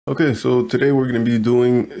Okay, so today we're going to be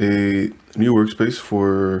doing a new workspace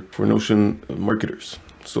for Notion marketers.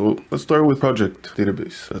 So let's start with project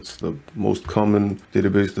database. That's the most common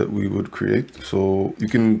database that we would create. So you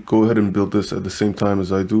can go ahead and build this at the same time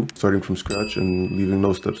as I do, starting from scratch and leaving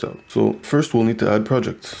no steps out. So first we'll need to add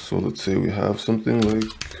projects. So let's say we have something like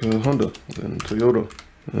Honda, then Toyota,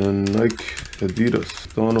 and Nike,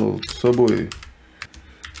 Adidas, Donald, Subway,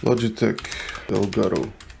 Logitech,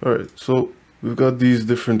 Elgato. All right, so we've got these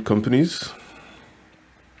different companies.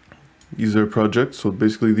 These are projects. So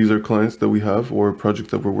basically these are clients that we have or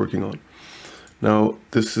projects that we're working on. Now,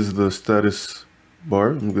 this is the status bar.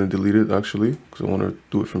 I'm going to delete it actually because I want to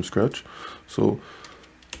do it from scratch. So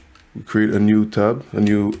we create a new tab, a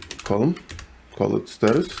new column, call it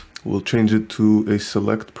status. We'll change it to a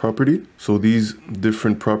select property. So these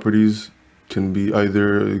different properties can be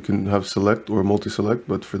either, you can have select or multi-select,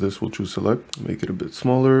 but for this we'll choose select, make it a bit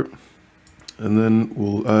smaller. And then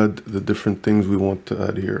we'll add the different things we want to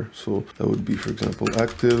add here. So that would be, for example,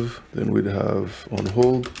 active. Then we'd have on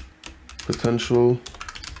hold, potential,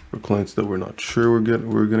 for clients that we're not sure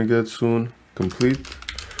we're gonna get soon, complete,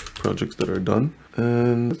 projects that are done.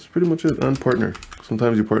 And that's pretty much it, and partner.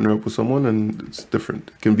 Sometimes you partner up with someone and it's different.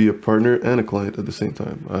 It can be a partner and a client at the same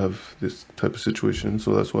time. I have this type of situation,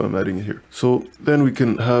 so that's why I'm adding it here. So then we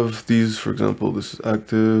can have these, for example, this is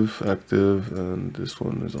active, and this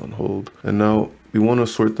one is on hold. And now we want to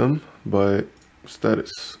sort them by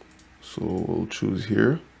status. So we'll choose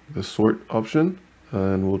here the sort option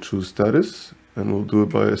and we'll choose status. And we'll do it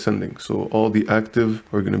by ascending. So all the active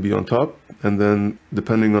are going to be on top. And then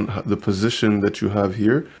depending on the position that you have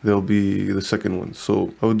here, they'll be the second one.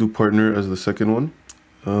 So I would do partner as the second one.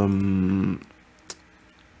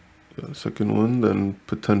 Second one, then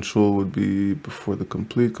potential would be before the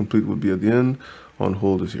complete. Complete would be at the end. On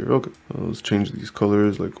hold is here. Okay, let's change these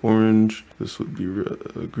colors like orange. This would be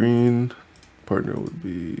green. Partner would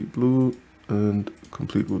be blue. And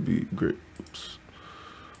complete would be gray. Oops.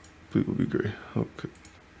 Will be gray. Okay,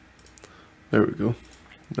 there we go.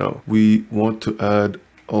 Now we want to add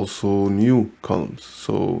also new columns.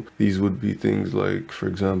 So these would be things like, for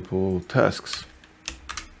example, tasks.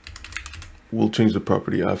 We'll change the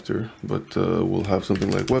property after, but we'll have something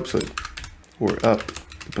like website or app,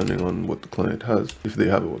 depending on what the client has. If they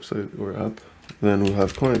have a website or app, then we'll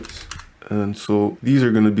have clients. And so these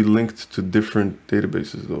are going to be linked to different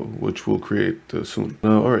databases though, which we'll create soon.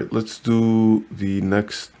 Now, all right, let's do the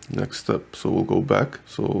next step. So we'll go back.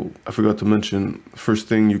 So I forgot to mention, first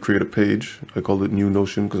thing, you create a page. I called it new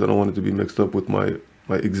Notion because I don't want it to be mixed up with my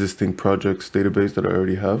existing projects database that I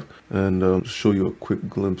already have. And just show you a quick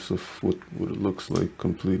glimpse of what it looks like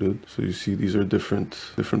completed. So you see these are different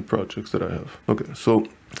projects that I have. Okay, so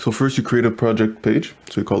first you create a project page.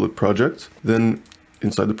 So you call it projects. Then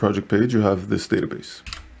inside the project page, you have this database.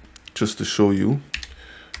 Just to show you,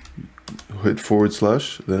 hit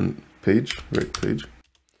 /, then page, right page.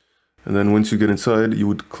 And then once you get inside, you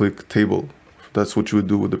would click table. That's what you would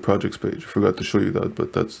do with the projects page. I forgot to show you that,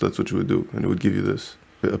 but that's what you would do. And it would give you this,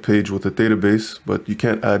 a page with a database, but you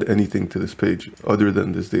can't add anything to this page other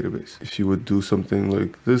than this database. If you would do something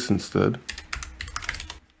like this instead,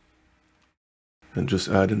 and just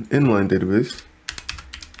add an inline database,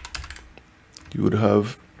 you would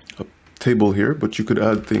have a table here, but you could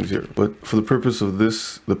add things here. But for the purpose of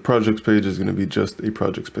this, the projects page is going to be just a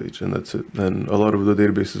projects page, and that's it. And a lot of the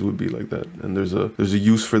databases would be like that. And there's a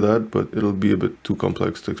use for that, but it'll be a bit too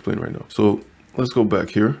complex to explain right now. So let's go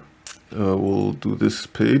back here. We'll do this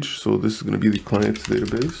page. So this is going to be the client's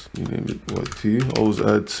database. You name it YT. Always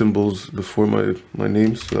add symbols before my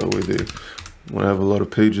names, so that way when I have a lot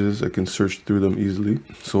of pages, I can search through them easily.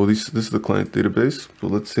 So this is the client database. So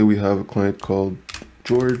let's say we have a client called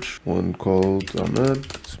George, one called Ahmed,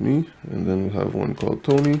 that's me, and then we have one called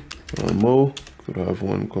Tony, Mo, could have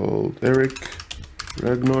one called Eric,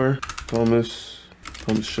 Ragnar, Thomas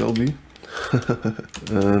Shelby,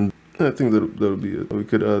 and I think that'll be it. We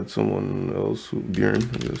could add someone else, Bjorn.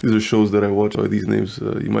 These are shows that I watch. These names,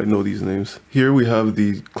 you might know these names. Here we have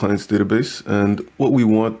the client's database, and what we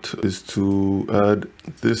want is to add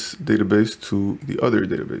this database to the other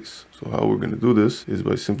database. So how we're going to do this is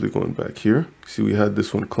by simply going back here. See, we had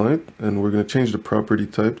this one client, and we're going to change the property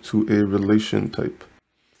type to a relation type.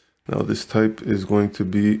 Now this type is going to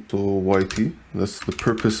be YT. That's the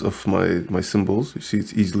purpose of my symbols. You see,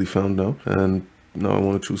 it's easily found now. And now I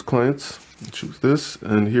want to choose clients, choose this,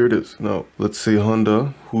 and here it is. Now, let's say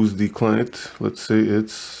Honda, who's the client? Let's say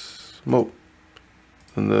it's Mo.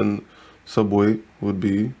 And then Subway would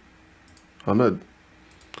be Ahmed.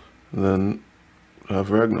 And then I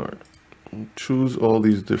have Ragnar. Choose all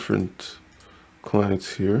these different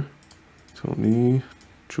clients here. Tony,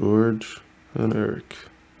 George and Eric.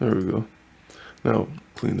 There we go. Now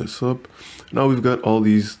clean this up. Now we've got all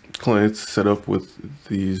these clients set up with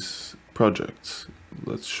these projects.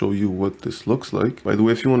 Let's show you what this looks like. By the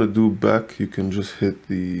way, if you want to do back, you can just hit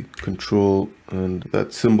the control and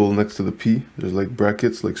that symbol next to the P. There's like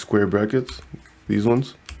brackets, like square brackets, these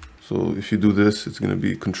ones. So if you do this, it's going to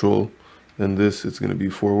be control, and this, it's going to be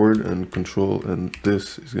forward, and control, and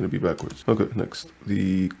this is going to be backwards. Okay, next,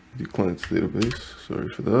 the clients database. Sorry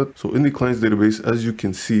for that. So in the clients database, as you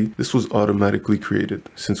can see, this was automatically created.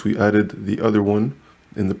 Since we added the other one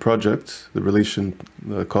in the project, the relation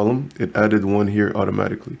column, it added one here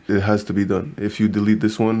automatically. It has to be done. If you delete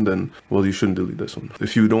this one, then, well, you shouldn't delete this one.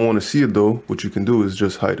 If you don't want to see it though, what you can do is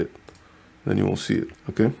just hide it. Then you won't see it,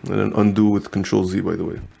 okay? And then undo with Control Z, by the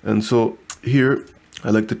way. And so here, I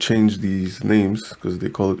like to change these names because they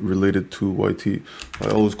call it related to YT. I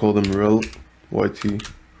always call them rel YT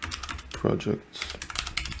projects,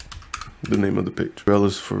 the name of the page. Rel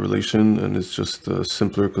is for relation, and it's just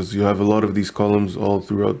simpler because you have a lot of these columns all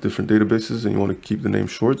throughout different databases and you want to keep the name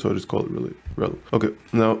short, so I just call it rel. Okay,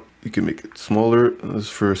 now you can make it smaller. As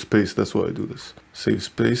for space, that's why I do this. Save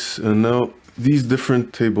space, and now these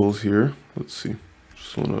different tables here, let's see,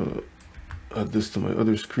 just want to add this to my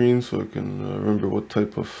other screen so I can remember what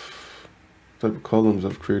type of columns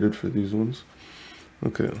I've created for these ones.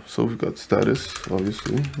 Okay, so we've got status,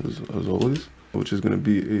 obviously, as always, which is going to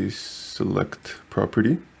be a select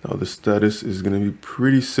property. Now the status is going to be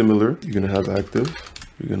pretty similar. You're going to have active,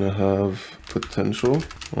 you're going to have potential,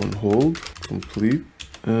 on hold, complete,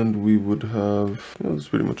 and we would have, yeah, that's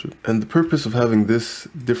pretty much it. And the purpose of having this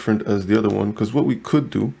different as the other one, because what we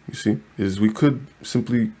could do, you see, is we could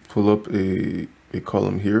simply pull up a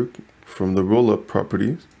column here from the rollup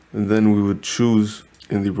property, and then we would choose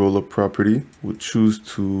in the rollup property, would choose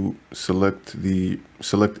to select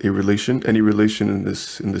a relation, any relation in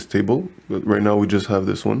this table. But right now we just have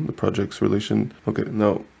this one, the projects relation. Okay,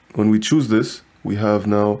 now when we choose this, we have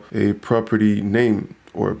now a property name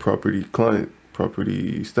or a property client,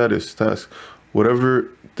 property status, task, whatever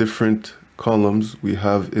different columns we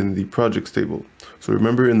have in the projects table. So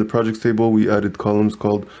remember, in the projects table, we added columns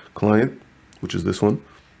called client, which is this one,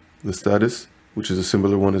 the status, which is a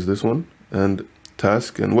similar one as this one, and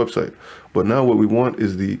task and website. But now what we want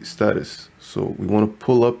is the status. So we want to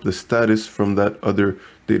pull up the status from that other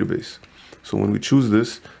database. So when we choose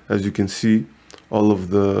this, as you can see, all of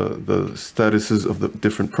the statuses of the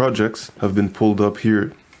different projects have been pulled up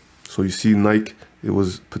here. So you see Nike, it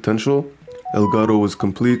was potential, Elgato was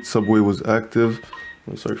complete, Subway was active.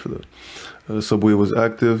 Oh, sorry for that. Subway was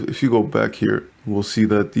active. If you go back here, we'll see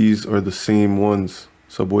that these are the same ones.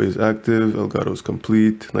 Subway is active, Elgato is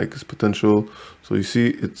complete, Nike is potential. So you see,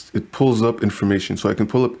 it pulls up information. So I can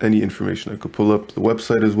pull up any information. I could pull up the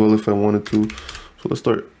website as well if I wanted to. So let's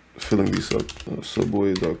start filling these up.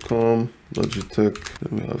 Subway.com, Logitech,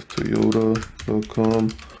 then we have Toyota.com,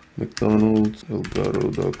 McDonald's,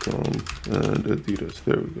 Elgato.com, and Adidas.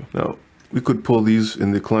 There we go. Now, we could pull these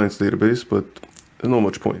in the client's database, but there's not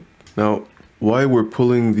much point. Now, why we're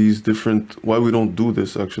pulling these different, why we don't do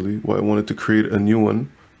this actually, why I wanted to create a new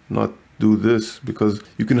one, not do this, because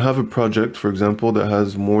you can have a project, for example, that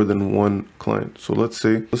has more than one client. So let's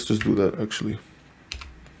just do that actually.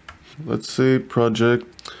 Let's say project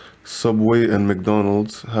Subway and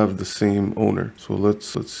McDonald's have the same owner. So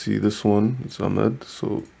let's see this one, it's Ahmed.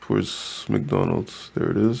 So where's McDonald's?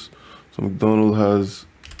 There it is. So McDonald has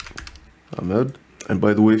Ahmed. And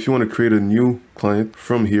by the way, if you want to create a new client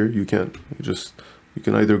from here, you can. You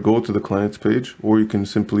can either go to the clients page, or you can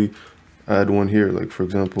simply add one here. Like for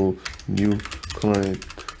example, new client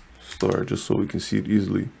star, just so we can see it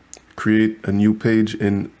easily. Create a new page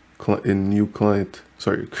new client.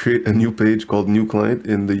 Sorry, create a new page called new client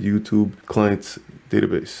in the YouTube clients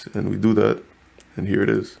database. And we do that, and here it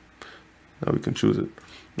is. Now we can choose it.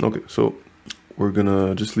 Okay, so we're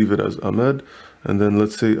gonna just leave it as Ahmed. And then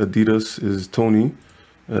let's say Adidas is Tony,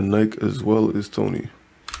 and Nike as well is Tony.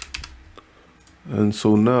 And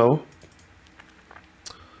so now,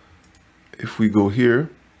 if we go here,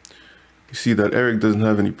 you see that Eric doesn't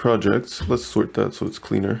have any projects. Let's sort that so it's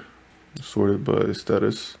cleaner. Sort it by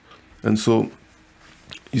status. And so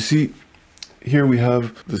you see here we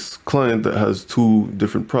have this client that has two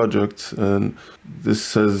different projects, and this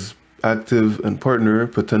says active and partner,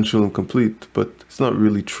 potential and complete, but it's not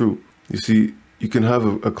really true. You see, you can have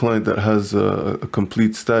a client that has a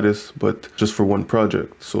complete status, but just for one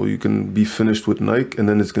project. So you can be finished with Nike, and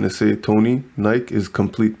then it's going to say Tony, Nike is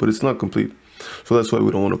complete, but it's not complete. So that's why we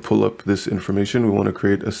don't want to pull up this information. We want to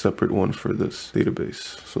create a separate one for this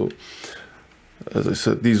database. So as I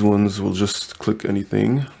said, these ones will just click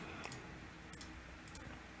anything.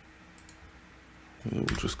 And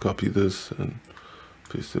we'll just copy this and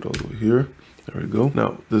paste it all the way here. There we go.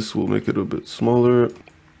 Now this will make it a bit smaller.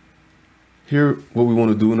 Here, what we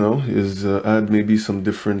want to do now is add maybe some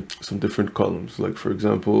different columns. Like for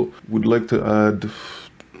example, we'd like to add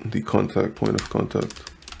the point of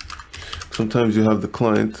contact. Sometimes you have the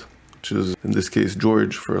client, which is in this case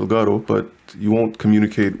George for Elgato, but you won't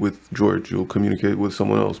communicate with George. You'll communicate with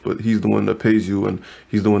someone else, but he's the one that pays you and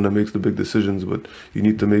he's the one that makes the big decisions. But you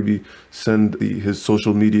need to maybe send his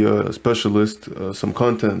social media specialist some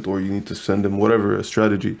content, or you need to send him whatever, a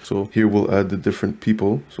strategy. So here we'll add the different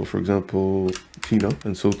people. So for example, Tina.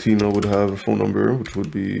 And so Tina would have a phone number, which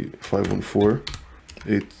would be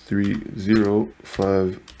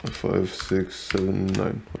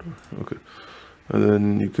 514-830-55679. Okay. And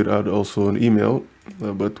then you could add also an email,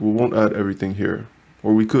 but we won't add everything here.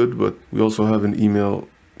 Or we could, but we also have an email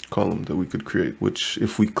column that we could create, which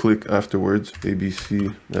if we click afterwards,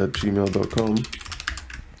 abc@gmail.com,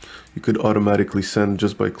 you could automatically send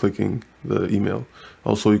just by clicking the email.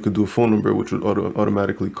 Also, you could do a phone number, which would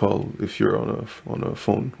automatically call if you're on a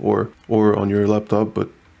phone or on your laptop, but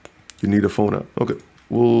you need a phone app. Okay,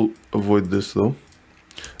 we'll avoid this though,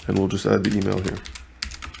 and we'll just add the email here.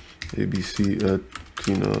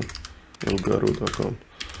 abc@tinaelgato.com.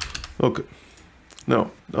 Okay,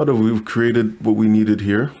 now that we've created what we needed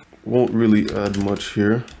here, won't really add much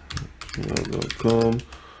here. gmail.com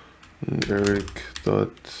and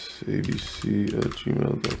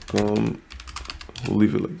eric.abc@gmail.com. We'll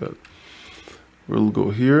leave it like that. We'll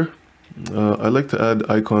go here. I like to add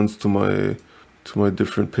icons to my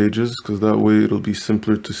different pages, because that way it'll be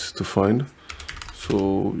simpler to find.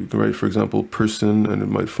 So you can write, for example, person, and it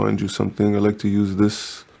might find you something. I like to use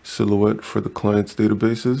this silhouette for the client's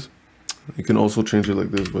databases. You can also change it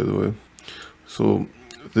like this, by the way. So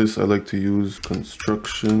this, I like to use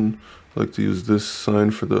construction. I like to use this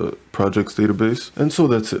sign for the projects database. And so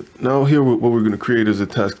that's it. Now here, what we're going to create is a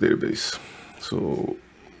task database. So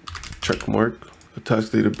check mark, a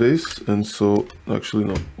task database. And so actually,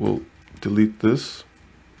 no, we'll delete this,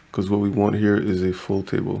 because what we want here is a full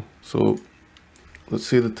table. So let's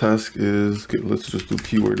say the task is, okay, let's just do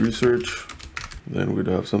keyword research. Then we'd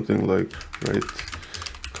have something like write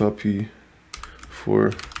copy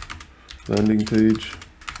for landing page,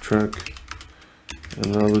 track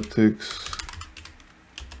analytics.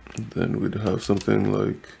 And then we'd have something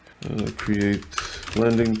like create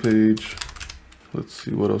landing page. Let's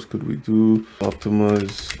see, what else could we do?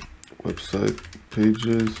 Optimize website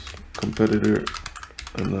pages, competitor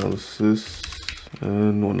analysis.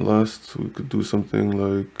 And one last, we could do something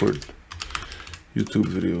like YouTube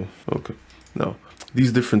video. Okay, now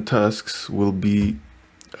these different tasks will be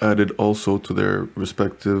added also to their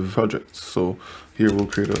respective projects. So here we'll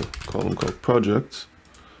create a column called projects,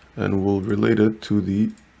 and we'll relate it to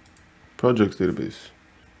the projects database.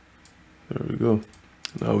 There we go.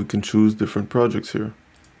 Now we can choose different projects here.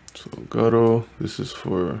 So Elgato, this is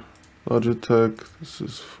for Logitech, this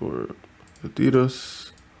is for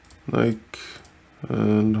Adidas, Nike,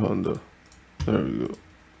 and Honda. There we go.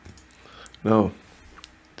 Now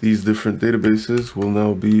these different databases will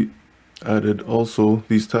now be added also.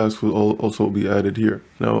 These tasks will also be added here.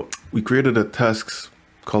 Now we created a tasks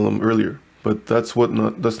column earlier, but that's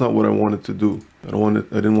not what I wanted to do. I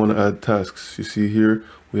didn't want to add tasks. You see here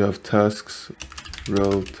we have tasks,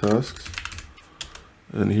 rel tasks,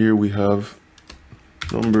 and here we have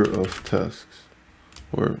number of tasks,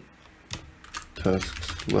 or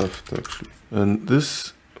tasks left actually. And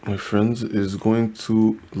this, my friends, is going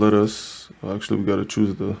to let us, actually we got to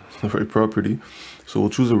choose the right property. So we'll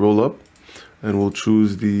choose a roll up, and we'll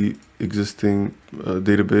choose the existing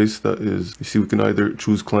database. That is, you see, we can either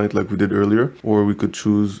choose client like we did earlier, or we could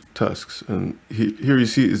choose tasks. And here you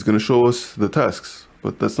see it's going to show us the tasks.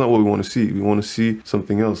 But that's not what we want to see. We want to see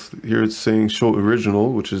something else. Here it's saying show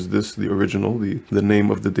original, which is this, the original, the name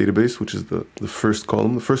of the database, which is the first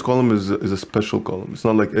column. The first column is a special column. It's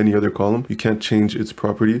not like any other column. You can't change its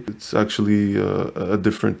property. It's actually a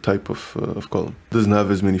different type of column. It doesn't have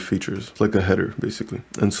as many features. It's like a header, basically.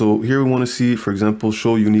 And so here we want to see, for example,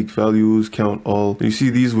 show unique values, count all. And you see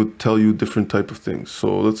these would tell you different type of things.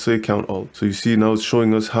 So let's say count all. So you see now it's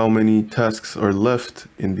showing us how many tasks are left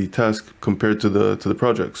in the task compared to the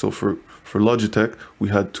project. So for Logitech, we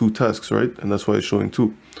had 2 tasks, right? And that's why it's showing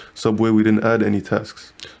 2. Subway, we didn't add any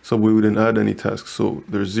tasks. Subway, we didn't add any tasks. So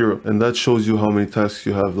there's 0. And that shows you how many tasks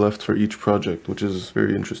you have left for each project, which is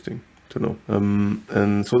very interesting to know.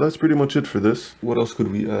 And so that's pretty much it for this. What else could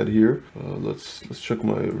we add here? Let's check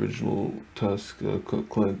my original task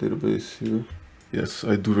client database here. Yes,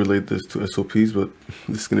 I do relate this to SOPs, but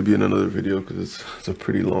this is going to be in another video because it's a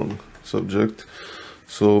pretty long subject.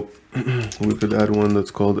 So we could add one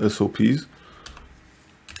that's called SOPs.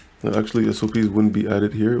 Actually, SOPs wouldn't be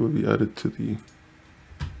added here. It would be added to the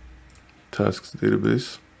tasks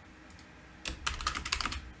database.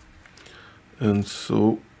 And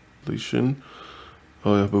so deletion.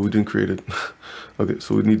 Oh yeah, but we didn't create it. Okay,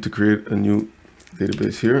 so we need to create a new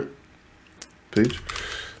database here, page.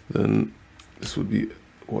 Then this would be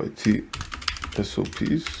YT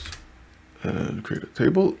SOPs and create a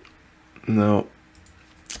table. Now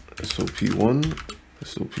SOP1,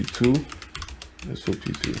 SOP2,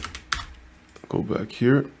 SOP3. Go back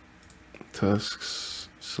here, tasks,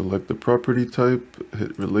 select the property type,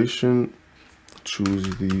 hit relation, choose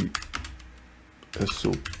the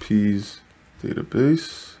SOPs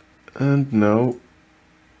database, and now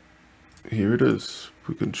here it is.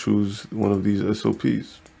 We can choose one of these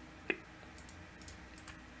SOPs.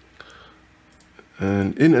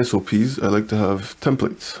 And in SOPs, I like to have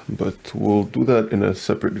templates, but we'll do that in a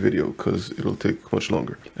separate video because it'll take much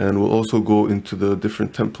longer. And we'll also go into the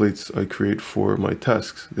different templates I create for my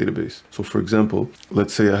tasks database. So for example,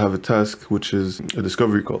 let's say I have a task which is a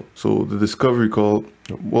discovery call. So the discovery call,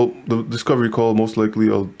 most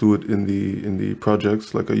likely I'll do it in the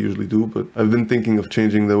projects like I usually do, but I've been thinking of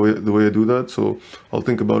changing the way I do that. So I'll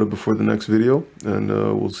think about it before the next video, and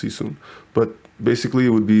we'll see soon. But basically it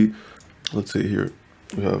would be, let's say here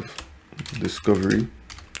we have discovery.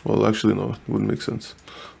 Well, actually, no, it wouldn't make sense.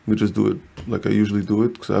 Let me just do it like I usually do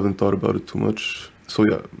it because I haven't thought about it too much. So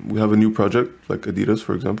yeah, we have a new project like Adidas,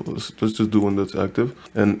 for example. Let's just do one that's active.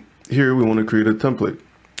 And here we want to create a template,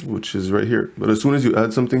 which is right here. But as soon as you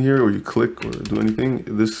add something here or you click or do anything,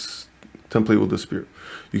 this template will disappear.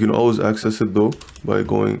 You can always access it though by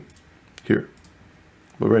going here.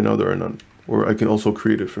 But right now there are none. Or I can also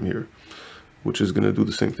create it from here, which is going to do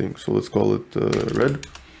the same thing. So let's call it red.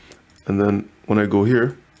 And then when I go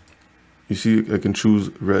here, you see I can choose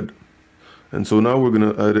red. And so now we're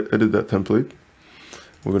going to edit that template.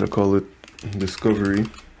 We're going to call it discovery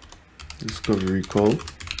call.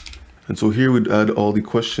 And so here we'd add all the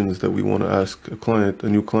questions that we want to ask a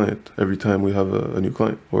new client, every time we have a new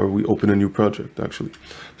client, or we open a new project actually.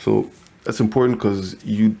 So that's important because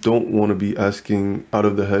you don't want to be asking out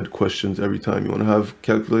of the head questions every time. You want to have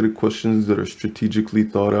calculated questions that are strategically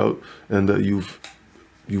thought out and that you've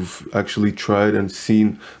actually tried and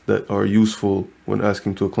seen that are useful when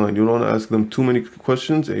asking to a client. You don't want to ask them too many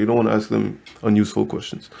questions, and you don't want to ask them unuseful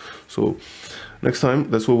questions. So next time,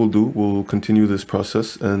 that's what we'll do. We'll continue this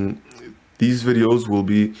process, and these videos will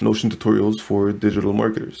be Notion tutorials for digital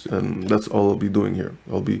marketers, and that's all I'll be doing here.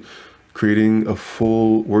 I'll be creating a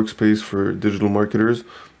full workspace for digital marketers,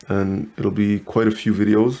 and it'll be quite a few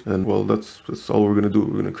videos. And well, that's all we're going to do.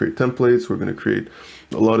 We're going to create templates. We're going to create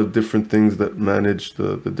a lot of different things that manage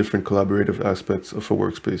the different collaborative aspects of a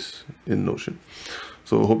workspace in Notion.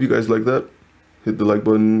 So I hope you guys like that. Hit the like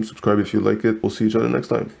button, subscribe if you like it. We'll see each other next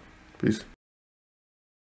time. Peace.